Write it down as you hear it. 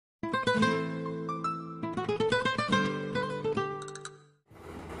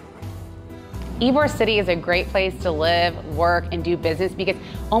Ybor City is a great place to live, work, and do business because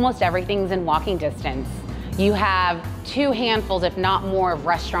almost everything's in walking distance. You have two handfuls, if not more, of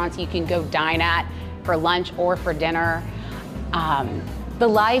restaurants you can go dine at for lunch or for dinner. The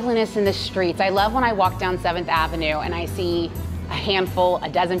liveliness in the streets. I love when I walk down 7th Avenue and I see a handful, a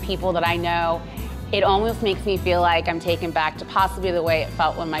dozen people that I know. It almost makes me feel like I'm taken back to possibly the way it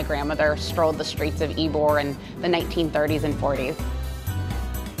felt when my grandmother strolled the streets of Ybor in the 1930s and 40s.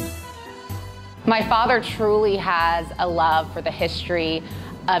 My father truly has a love for the history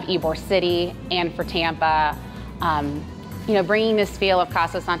of Ybor City and for Tampa. Bringing this feel of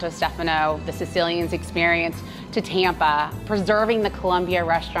Casa Santo Stefano, the Sicilian's experience, to Tampa, preserving the Columbia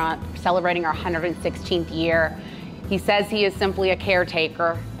restaurant, celebrating our 116th year. He says he is simply a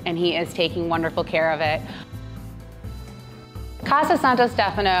caretaker, and he is taking wonderful care of it. Casa Santo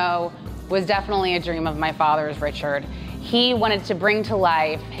Stefano was definitely a dream of my father's, Richard. He wanted to bring to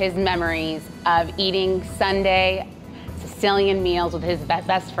life his memories of eating Sunday Sicilian meals with his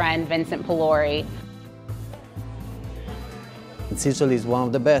best friend, Vincent Pallori. Sicily is one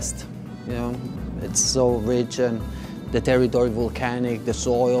of the best, It's so rich and the territory volcanic, the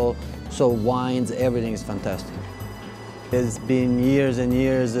soil, so wines, everything is fantastic. There's been years and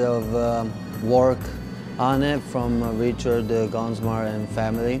years of work on it from Richard Gonsmar and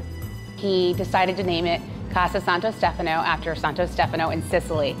family. He decided to name it Casa Santo Stefano after Santo Stefano in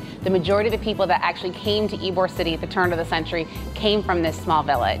Sicily. The majority of the people that actually came to Ybor City at the turn of the century came from this small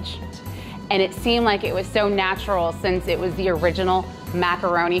village. And it seemed like it was so natural since it was the original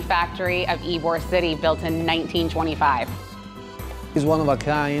macaroni factory of Ybor City, built in 1925. It's one of a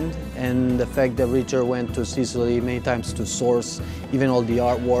kind, and the fact that Richard went to Sicily many times to source even all the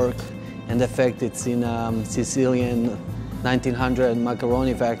artwork, and the fact it's in a Sicilian 1900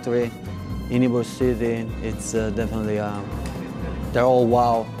 macaroni factory in Ybor City, it's definitely, they're all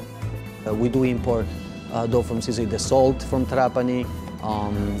wow. We do import, though, from Sicily, the salt from Trapani,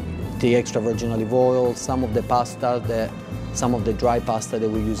 the extra virgin olive oil, some of the pasta, some of the dry pasta that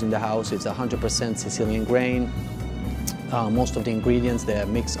we use in the house. It's 100% Sicilian grain. Most of the ingredients, they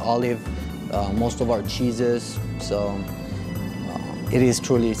mix olive, most of our cheeses, so it is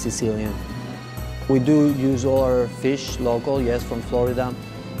truly Sicilian. We do use all our fish local, yes, from Florida.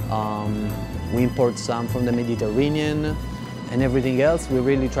 We import some from the Mediterranean, and everything else, we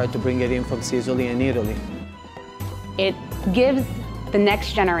really try to bring it in from Sicily and Italy. It gives the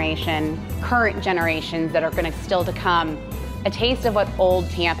next generation, current generations that are going to still to come, a taste of what old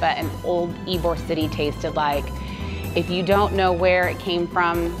Tampa and old Ybor City tasted like. If you don't know where it came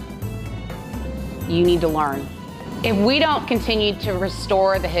from, you need to learn. If we don't continue to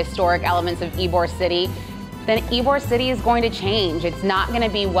restore the historic elements of Ybor City, then Ybor City is going to change. It's not going to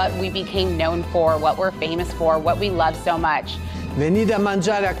be what we became known for, what we're famous for, what we love so much. Venite a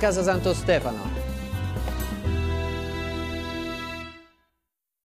mangiare a Casa Santo Stefano.